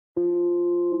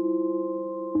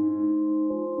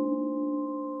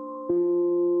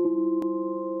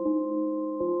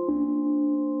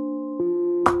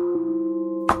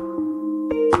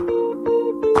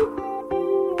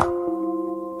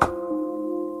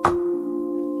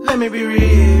Let me be real.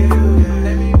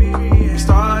 Let me be real.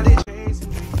 Started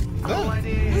chasing.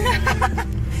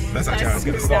 That's actually how it's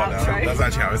going to start now. That's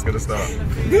actually how it's going to start.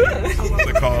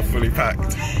 The car fully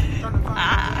packed.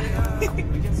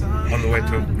 On the way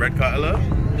to Red Kite Alert.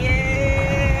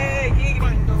 Yeah.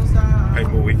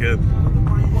 Paintball weekend.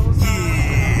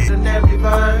 Yeah. In every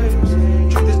verse,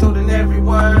 truth is told in every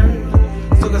word.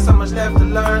 Still got so much left to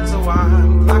learn, so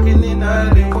I'm locking in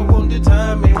early. What won't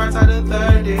deter me? Right side of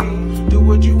 30. Do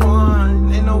what you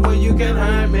want, ain't no way you can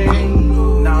hurt me.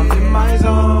 Now I'm in my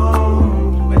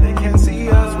zone, where they can't see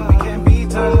us, when we can't be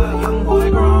touched. Young boy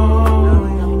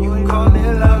grown, you can call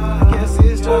it love. I guess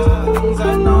it's just the things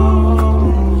I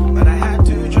know, but I had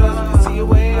to trust, see a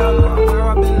way out where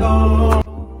I belong.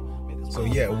 So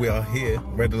yeah, we are here,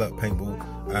 Red Alert Paintball,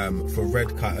 for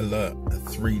Red Kite Alert, a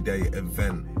 3-day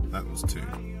event. That was 2.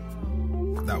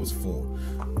 That was 4.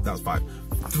 That was 5.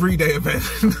 3-day event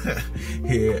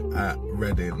here at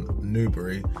Reading,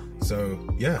 Newbury. So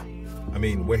yeah, I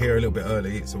mean, we're here a little bit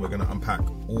early, so we're gonna unpack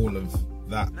all of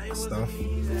that stuff,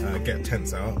 get tent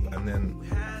set up, and then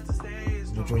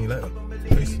we'll join you later.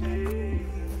 Peace.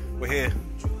 We're here,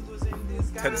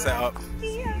 tent set up.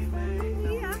 And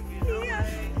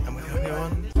we're going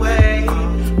on.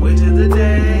 Wait till the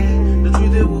day, the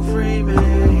truth it will free me.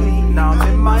 Now I'm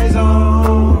in my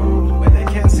zone, where they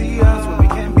can't see us, where we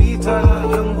can't be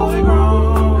touched. Young boy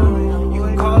grown, you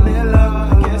can call it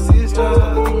love. I guess it's just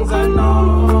the things I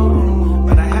know,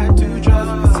 but I had to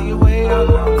trust, see a way out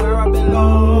where I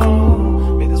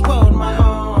belong. Made this world my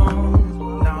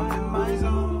own. Now I'm in my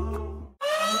zone.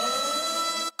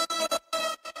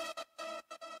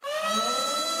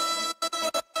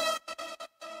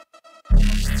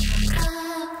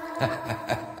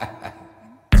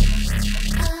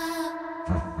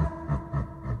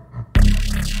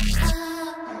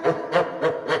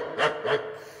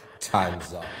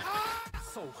 Time's up.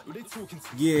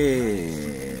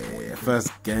 Yeah,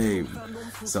 first game.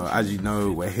 So as you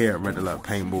know, we're here at Red Alert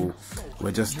Paintball.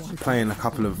 We're just playing a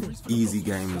couple of easy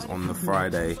games on the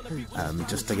Friday,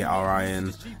 just to get our eye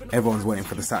in. Everyone's waiting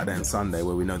for the Saturday and Sunday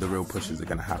where we know the real pushes are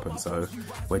going to happen. So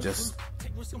we're just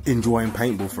enjoying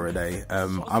paintball for a day.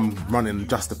 I'm running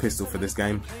just a pistol for this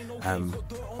game.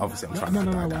 Obviously I'm trying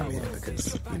to die down here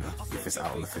because, you know, if it's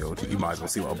out on the field, you might as well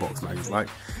see what a box mag is like.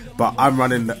 But I'm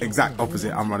running the exact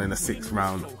opposite. I'm running a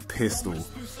 6-round pistol,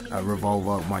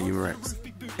 revolver, my Urex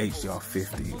HDR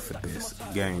 50 for this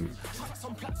game.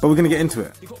 But we're going to get into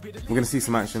it. We're going to see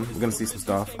some action, we're going to see some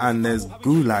stuff, and there's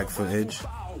Gulag footage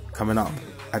coming up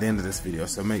at the end of this video,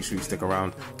 so make sure you stick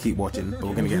around, keep watching. But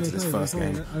we're going to get into this first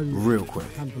game real quick.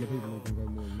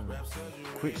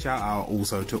 Quick shout out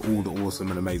also to all the awesome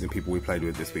and amazing people we played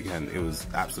with this weekend. It was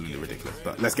absolutely ridiculous,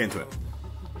 but let's get into it.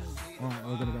 Alright,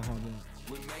 we're gonna go hard, yeah.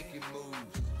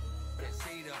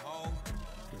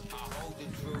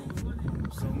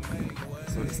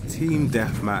 So it's team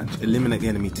deathmatch, eliminate the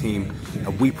enemy team,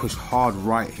 and we push hard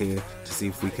right here to see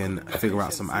if we can figure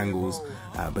out some angles.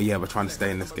 But yeah, we're trying to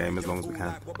stay in this game as long as we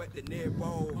can. That's what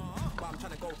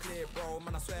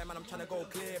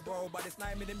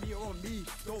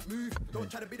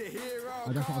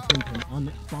I was thinking,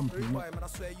 on bumping.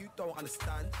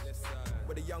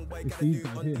 It's these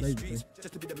guys here, basically. It's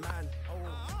got to be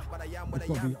up to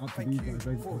these guys,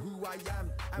 basically.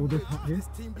 All this hut here?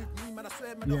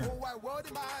 Yeah.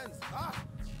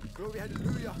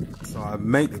 So I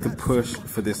make the push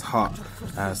for this hut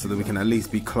so that we can at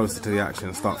least be closer to the action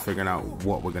and start figuring out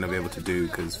what we're going to be able to do,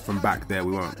 because from back there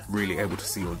we weren't really able to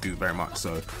see or do very much.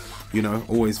 So, you know,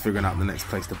 always figuring out the next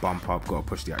place to bump up, got to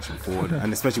push the action forward.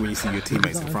 And especially when you see your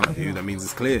teammates in front of you, that means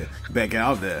it's clear. You better get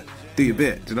out there, do your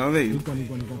bit, do you know what I mean? He's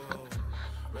gone.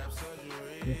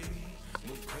 Yeah.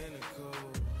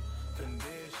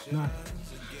 Nice.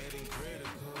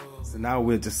 So now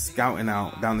we're just scouting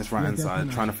out down this right hand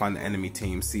side, trying to find the enemy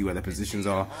team, see where their positions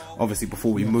are. Obviously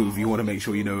before we move, you want to make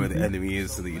sure you know where the enemy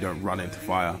is so that you don't run into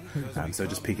fire. So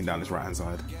just peeking down this right hand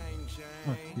side.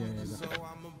 Oh, yeah, exactly.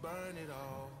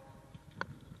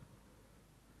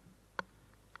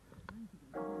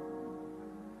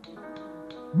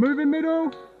 Move in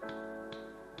middle.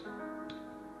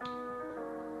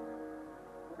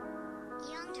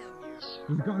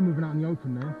 There's a guy moving out in the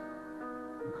open there.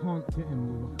 I can't get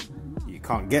him. You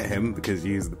can't get him because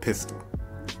you used the pistol.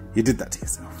 You did that to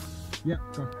yourself. Yeah,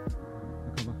 go.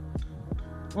 Cover.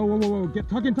 Oh, whoa.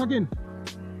 Tug in.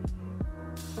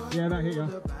 Yeah, that hit you.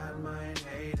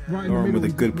 Right in the middle. With a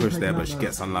good push there, but she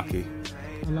gets unlucky.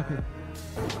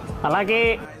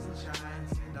 Unlucky.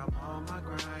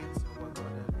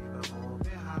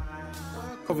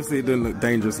 Obviously it didn't look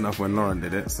dangerous enough when Lauren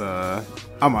did it, so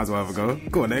I might as well have a go.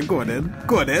 Go on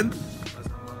then.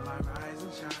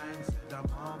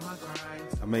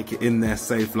 make it in there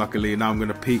safe, luckily. Now I'm going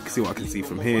to peek, see what I can see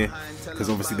from here, because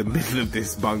obviously the middle of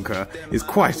this bunker is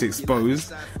quite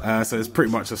exposed, so it's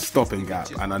pretty much a stopping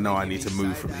gap, and I know I need to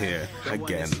move from here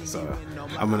again. So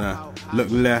I'm going to look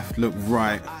left, look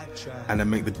right, and then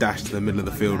make the dash to the middle of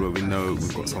the field where we know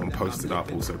we've got someone posted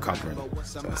up also covering.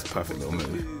 So that's a perfect little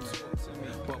move.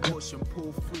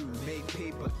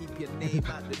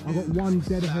 I've got one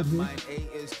dead ahead here.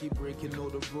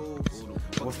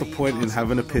 What's the point in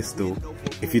having a pistol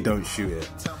if you don't shoot it?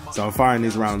 So I'm firing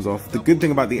these rounds off. The good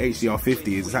thing about the HDR50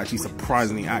 is it's actually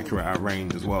surprisingly accurate at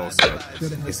range as well. So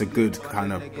it's a good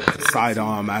kind of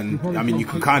sidearm, and I mean you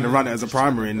can kind of run it as a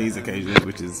primary in these occasions,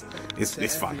 which is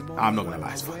it's fun. I'm not gonna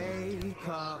lie, it's fun.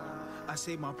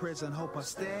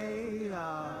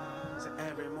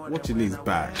 Watching these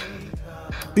back.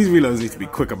 These reloads need to be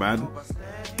quicker, man.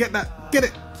 Get that, get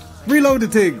it, reload the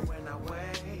thing.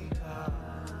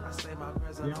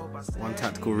 One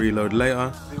tactical reload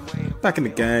later, back in the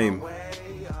game.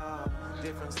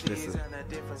 Listen.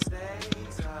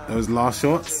 Those last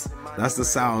shots, that's the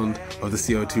sound of the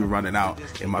CO2 running out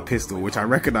in my pistol, which I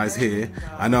recognize here.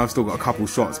 I know I've still got a couple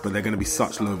shots, but they're going to be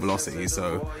such low velocity.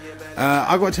 So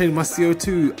I've got to change my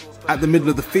CO2 at the middle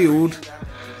of the field,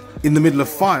 in the middle of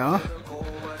fire,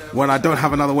 when I don't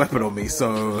have another weapon on me.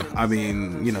 So, I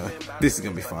mean, you know, this is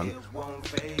going to be fun.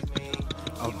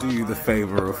 I'll do you the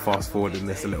favor of fast forwarding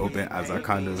this a little bit as I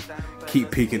kind of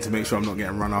keep peeking to make sure I'm not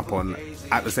getting run up on,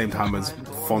 at the same time as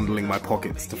fondling my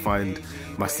pockets to find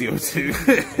my CO2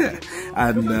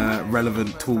 and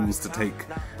relevant tools to take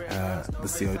the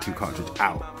CO2 cartridge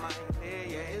out.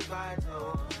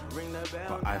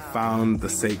 But I found the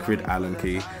sacred Allen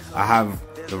key. I have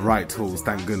the right tools,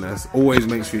 thank goodness. Always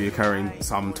make sure you're carrying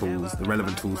some tools, the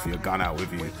relevant tools for your gun out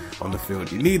with you on the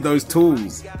field. You need those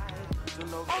tools.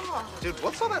 Dude,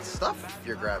 what's all that stuff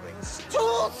you're grabbing?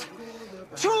 Tools!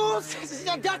 Tools!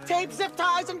 Duct tape, zip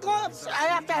ties, and gloves! I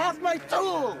have to have my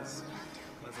tools!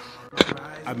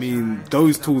 I mean,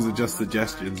 those tools are just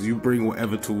suggestions. You bring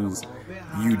whatever tools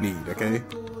you need, okay?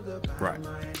 Right,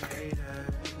 okay.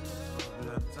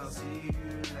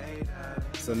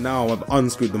 So now I've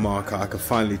unscrewed the marker, I can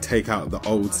finally take out the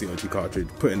old CO2 cartridge,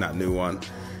 put in that new one,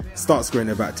 start screwing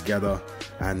it back together,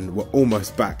 and we're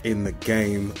almost back in the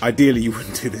game. Ideally you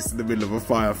wouldn't do this in the middle of a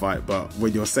firefight, but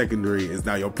when your secondary is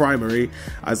now your primary,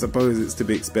 I suppose it's to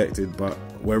be expected. But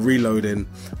we're reloading,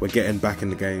 we're getting back in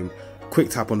the game. Quick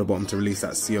tap on the bottom to release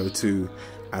that CO2,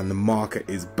 and the marker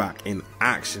is back in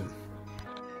action.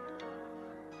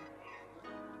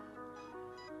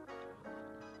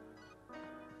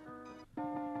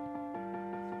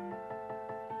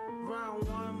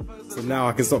 So now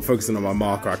I can stop focusing on my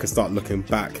marker, I can start looking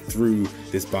back through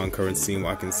this bunker and seeing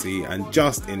what I can see, and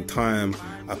just in time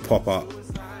I pop up,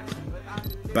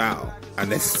 bow, and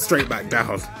then straight back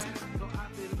down.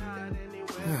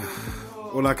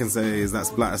 All I can say is that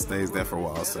splatter stays there for a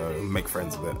while, so make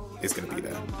friends with it. It's gonna be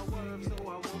there.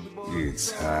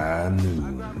 It's high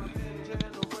noon.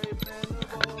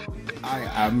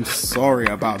 I am sorry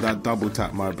about that double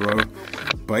tap, my bro.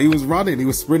 But he was running, he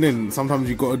was sprinting. Sometimes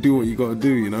you gotta do what you gotta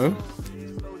do, you know?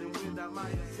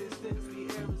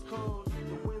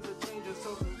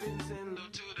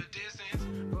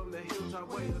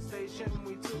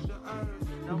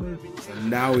 So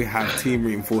now we have team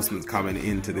reinforcements coming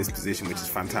into this position, which is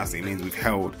fantastic. It means we've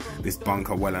held this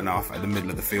bunker well enough at the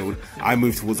middle of the field. I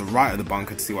move towards the right of the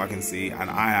bunker to see what I can see, and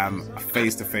I am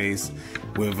face to face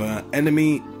with an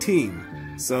enemy team.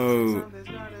 So,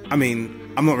 I mean,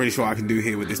 I'm not really sure what I can do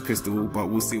here with this pistol, but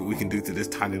we'll see what we can do to this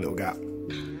tiny little gap.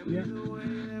 Yeah.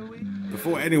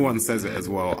 Before anyone says it as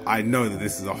well, I know that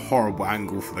this is a horrible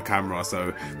angle for the camera,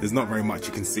 so there's not very much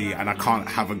you can see, and I can't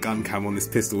have a gun cam on this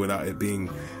pistol without it being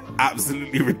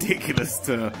absolutely ridiculous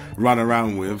to run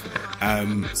around with.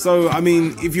 So, I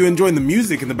mean, if you're enjoying the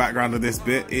music in the background of this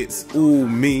bit, it's all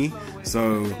me.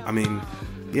 So, I mean,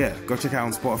 yeah, go check it out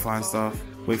on Spotify and stuff.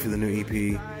 Wait for the new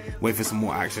EP. Wait for some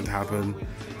more action to happen.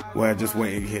 We're just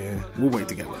waiting here. We'll wait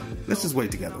together. Let's just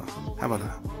wait together. How about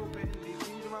that?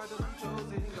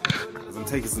 I'm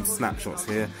taking some snapshots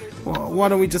here. Well, why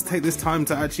don't we just take this time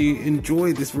to actually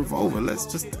enjoy this revolver? Let's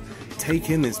just take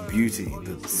in this beauty.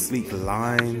 The sleek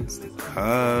lines, the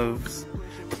curves,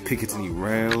 the Picatinny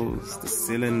rails, the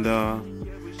cylinder,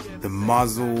 the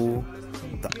muzzle,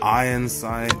 the iron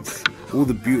sights, all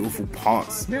the beautiful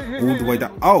parts, all the way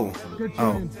down. Oh,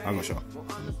 I got shot.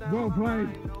 Well played.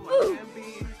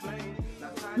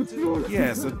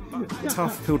 Yeah, it's a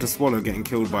tough pill to swallow, getting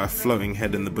killed by a floating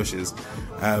head in the bushes.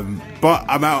 But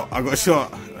I'm out. I got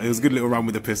shot. It was a good little run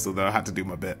with the pistol, though. I had to do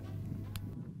my bit.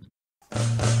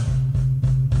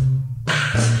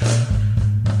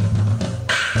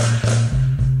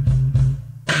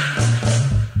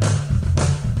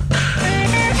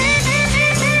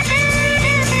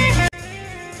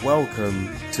 welcome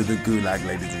to the Gulag,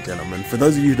 ladies and gentlemen. For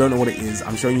those of you who don't know what it is,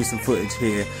 I'm showing you some footage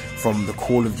here from the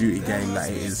Call of Duty game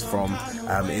that it is from.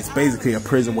 It's basically a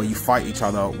prison where you fight each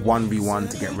other 1v1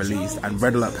 to get released, and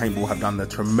Red Alert Paintball have done the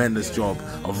tremendous job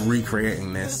of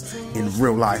recreating this in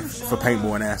real life for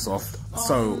paintball and airsoft.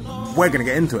 So we're gonna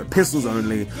get into it. Pistols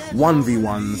only,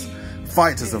 1v1s,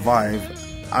 fight to survive.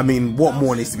 I mean, what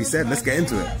more needs to be said? Let's get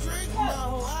into it.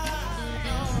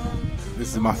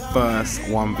 This is my first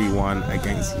 1v1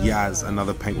 against Yaz,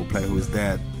 another paintball player who was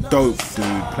there. Dope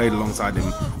dude, played alongside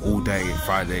him all day,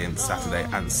 Friday and Saturday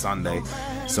and Sunday.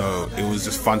 So it was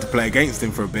just fun to play against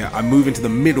him for a bit. I move into the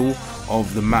middle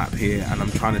of the map here and I'm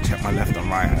trying to check my left and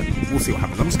right, and we'll see what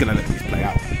happens. I'm just gonna let these play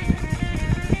out.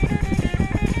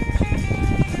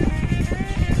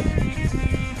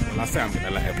 Well, I say I'm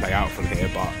gonna let it play out from here,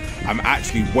 but I'm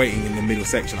actually waiting in the middle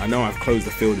section. I know I've closed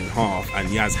the field in half and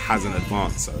Yaz hasn't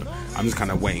advanced, so I'm just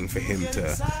kind of waiting for him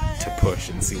to push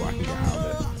and see what I can get out of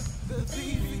it.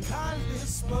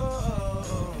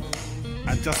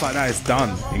 And just like that, it's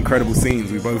done. Incredible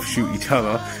scenes. We both shoot each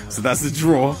other, so that's a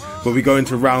draw. But we go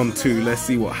into round 2. Let's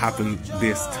see what happens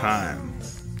this time.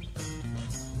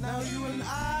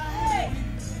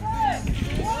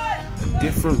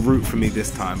 Different route for me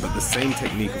this time, but the same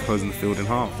technique of closing the field in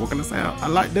half. What can I say? I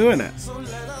like doing it.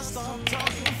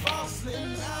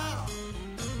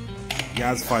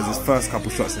 Yaz fires his first couple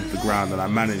shots into the ground and I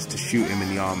managed to shoot him in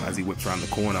the arm as he whips around the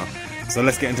corner. So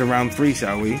let's get into round 3,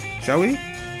 shall we? Shall we?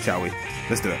 Shall we?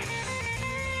 Let's do it.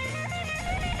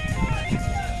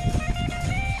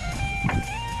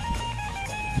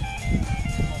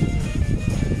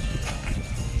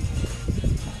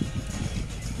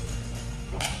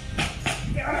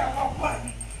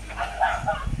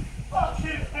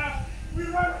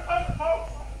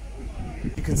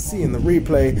 You can see in the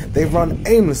replay, they run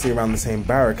aimlessly around the same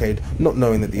barricade, not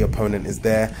knowing that the opponent is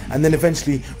there, and then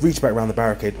eventually reach back around the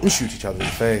barricade and shoot each other in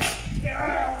the face.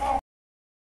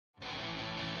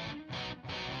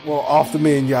 Well, after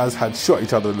me and Yaz had shot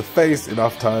each other in the face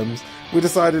enough times, we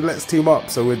decided let's team up,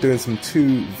 so we're doing some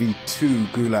 2v2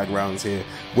 Gulag rounds here,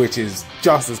 which is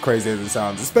just as crazy as it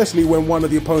sounds, especially when one of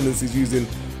the opponents is using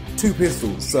 2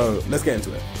 pistols, so let's get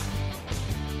into it.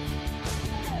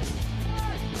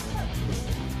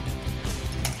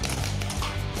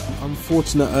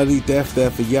 Unfortunate early death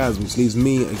there for Yaz, which leaves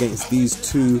me against these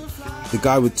two. The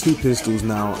guy with 2 pistols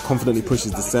now confidently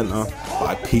pushes the center, but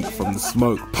I peek from the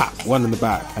smoke, pap, one in the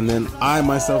back, and then I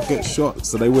myself get shot,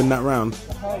 so they win that round.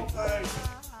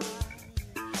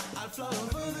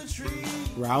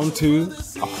 Round 2,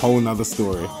 a whole nother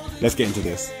story. Let's get into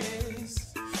this.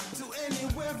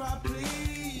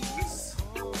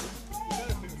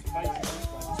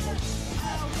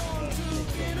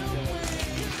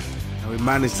 We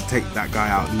managed to take that guy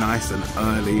out nice and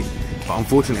early, but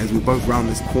unfortunately as we both round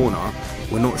this corner,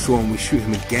 we're not sure and we shoot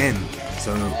him again.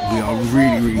 So we are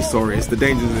really sorry. It's the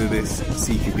dangers of this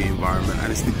CQB environment,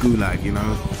 and it's the Gulag, you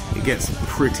know. It gets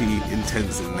pretty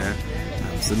intense in there.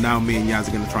 So now me and Yaz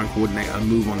are going to try and coordinate a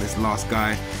move on this last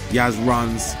guy. Yaz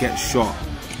runs, gets shot,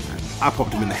 and I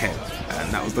popped him in the head.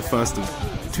 And that was the first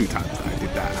of 2 times that I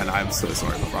did that, and I'm so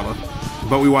sorry, my brother.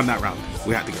 But we won that round.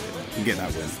 We had to get it and get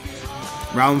that win.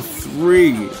 Round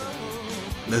 3.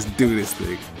 Let's do this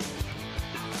thing.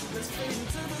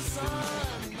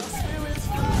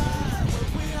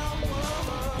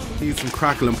 Need some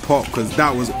crackle and pop, because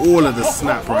that was all of the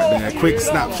snap right there. Quick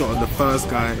snapshot of the first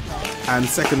guy, and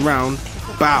second round,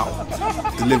 bow,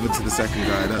 delivered to the second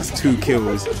guy. That's 2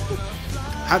 kills.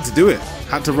 Had to do it.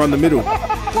 Had to run the middle.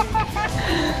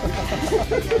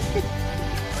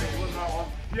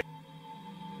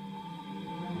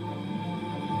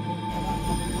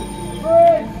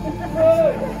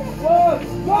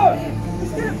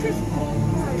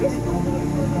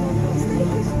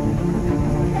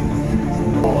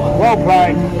 Well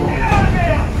played.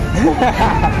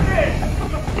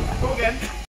 Go again.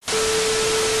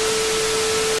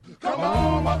 Come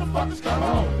on, motherfuckers, come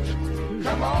on.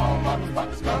 Come on,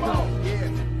 motherfuckers, come on. Yeah.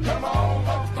 Come on,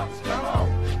 motherfuckers, come on.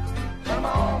 Come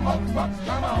on, motherfuckers,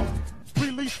 come on.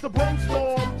 Release the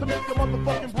brainstorm to make the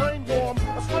motherfucking brain warm.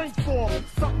 A strange form,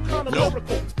 something kind of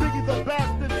miracle. Biggie the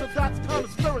bastard, so that's kind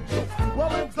of spiritual.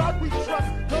 Well, in God we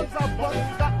trust, guns I bust,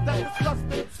 stop that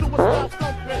disgusting. Suicide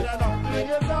thumping, and do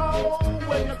you know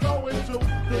where you're going to?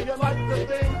 Do you like the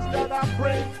things that I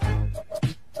bring?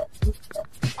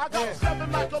 I got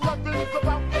 7 Mac 11s,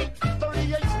 about 8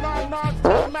 38s, 9 9s,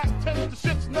 10 Mac 10s. The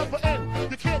shit's never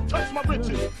end. You can't touch my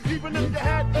riches, even if you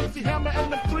had MC Hammer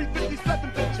and them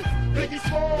 357 bitches. Biggie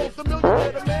Smalls, the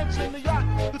millionaire, the mansion, the yacht,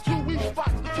 the 2 weed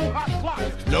spots, the 2 hot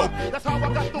clocks. Nope. That's how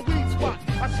I got the weed spot.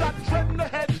 I shot Tread in the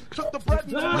head, took the bread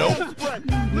and the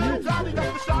spread. Little guy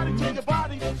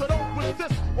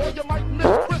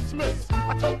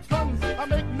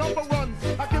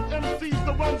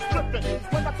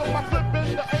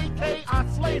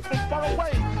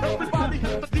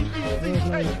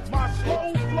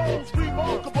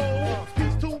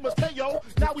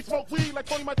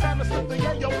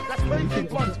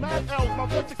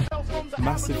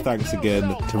Massive thanks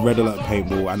again to Red Alert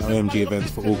Paintball and OMG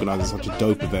Events for organising such a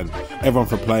dope event. Everyone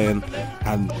for playing,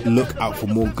 and look out for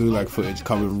more Gulag footage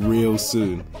coming real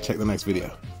soon. Check the next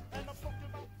video.